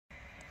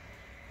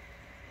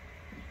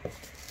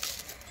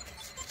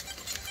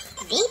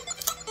Beep.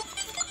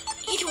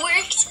 It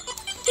worked.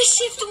 The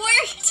shift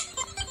worked.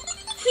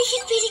 We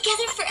can be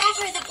together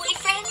forever, the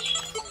boyfriend.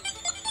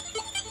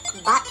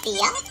 But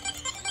Bia?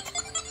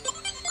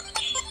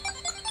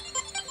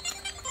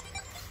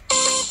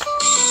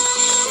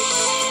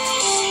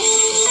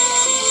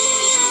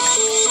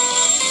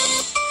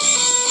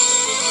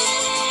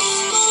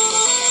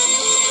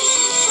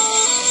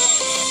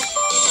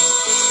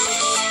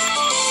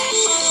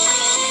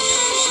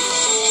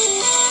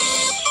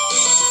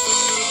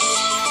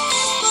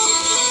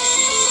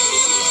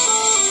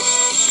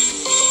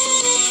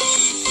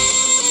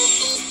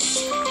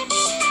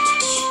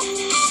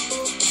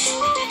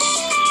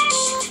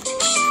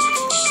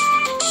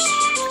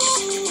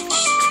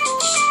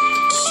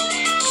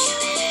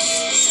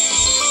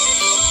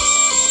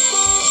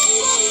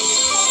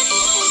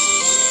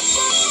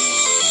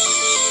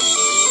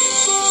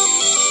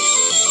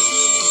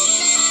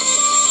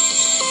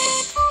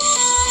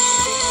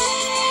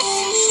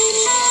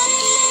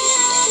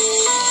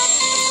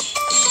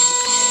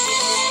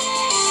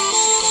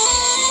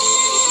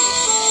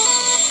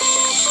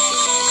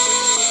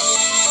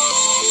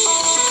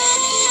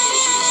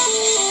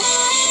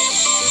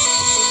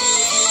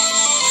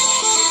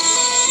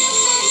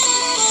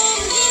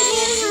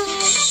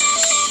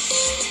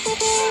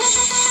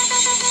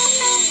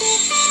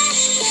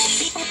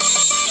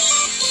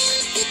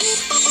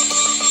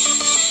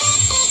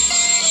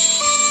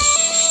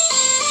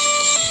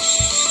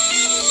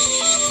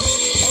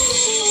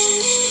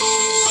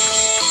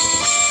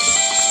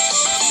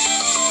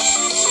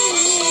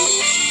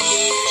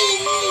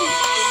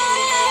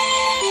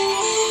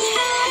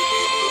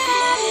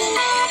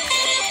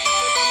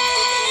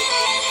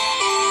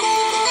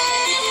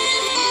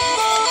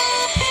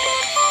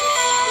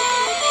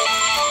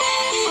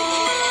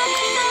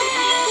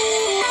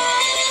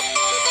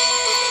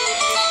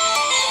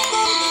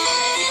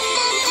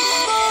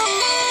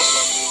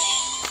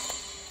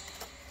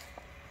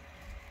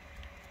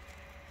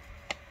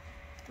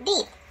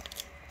 Beep.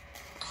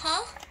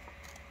 Huh?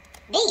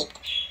 Beep.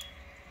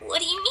 What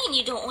do you mean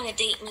you don't want to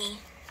date me?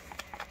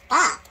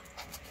 Bob.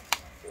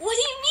 What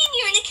do you mean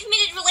you're in a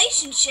committed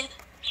relationship?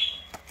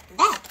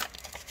 Beth.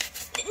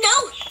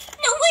 No!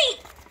 No, wait!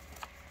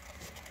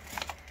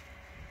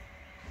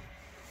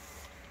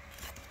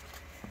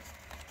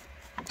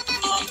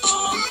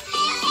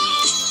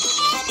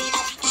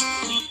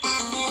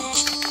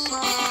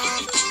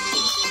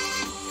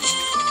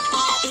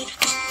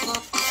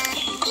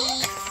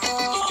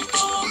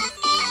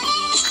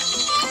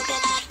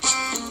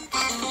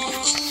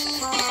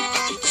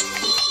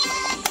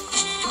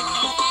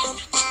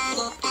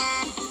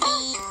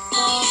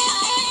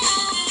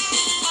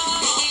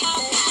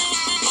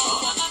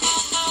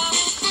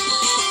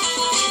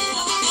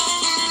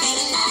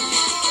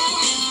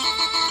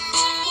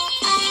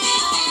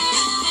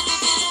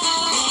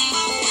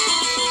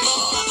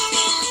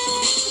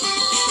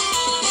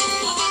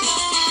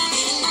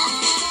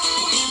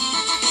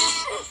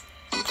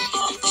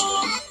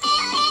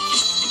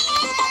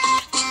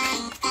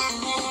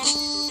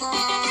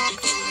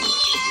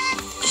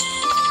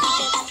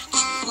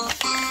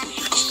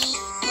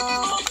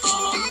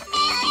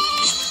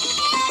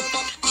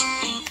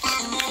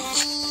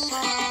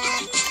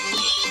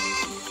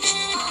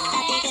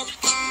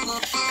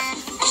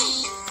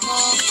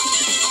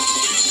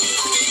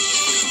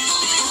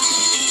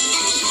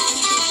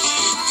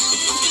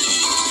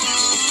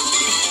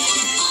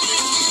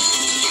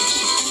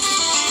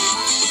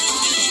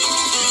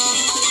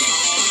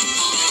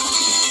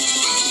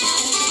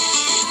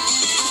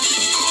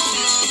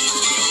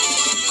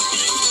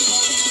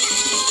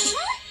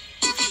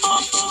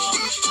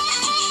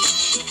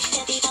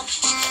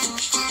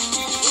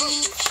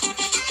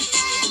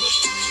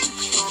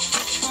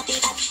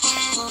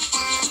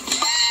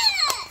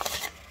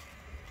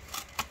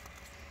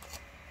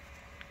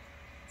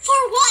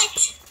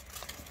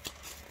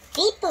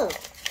 Beep-boo.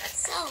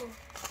 So,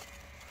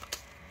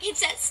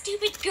 it's that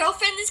stupid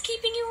girlfriend that's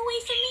keeping you away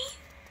from me?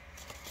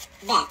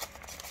 That.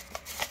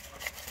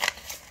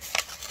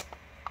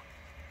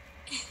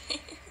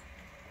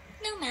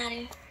 No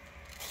matter.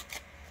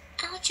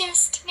 I'll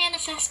just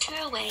manifest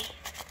her away.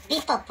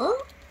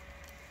 Beep-a-boo?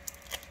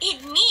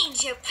 It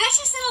means your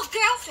precious little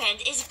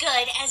girlfriend is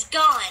good as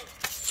gone.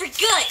 For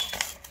good.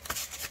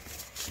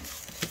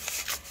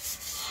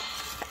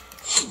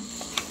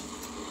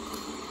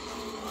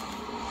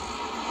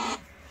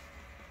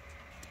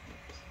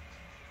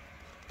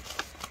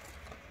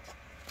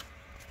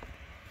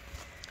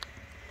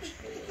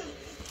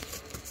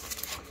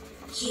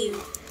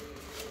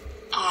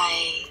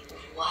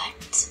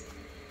 What?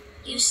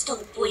 You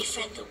stole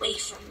boyfriend away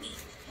from me.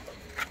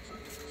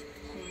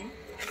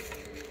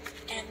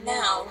 And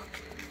now,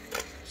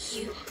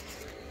 you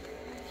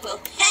will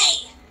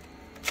pay!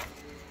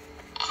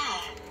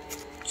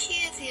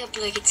 Cue the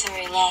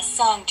obligatory last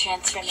song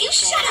transformation. You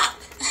shut up!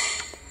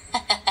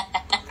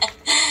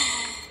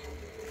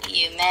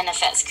 You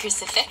manifest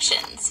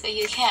crucifixions, but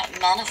you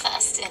can't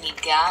manifest any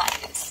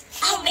gods.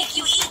 I'll make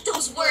you eat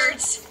those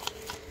words!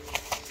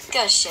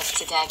 Go shift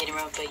to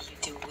Danganronpa,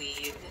 you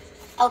dweeb.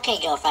 Okay,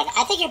 girlfriend,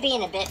 I think you're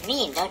being a bit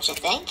mean, don't you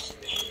think?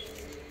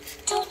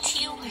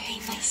 Don't you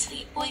worry, my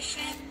sweet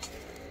boyfriend.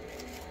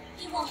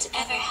 You won't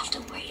ever have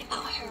to worry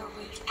about her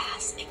rude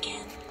ass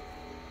again.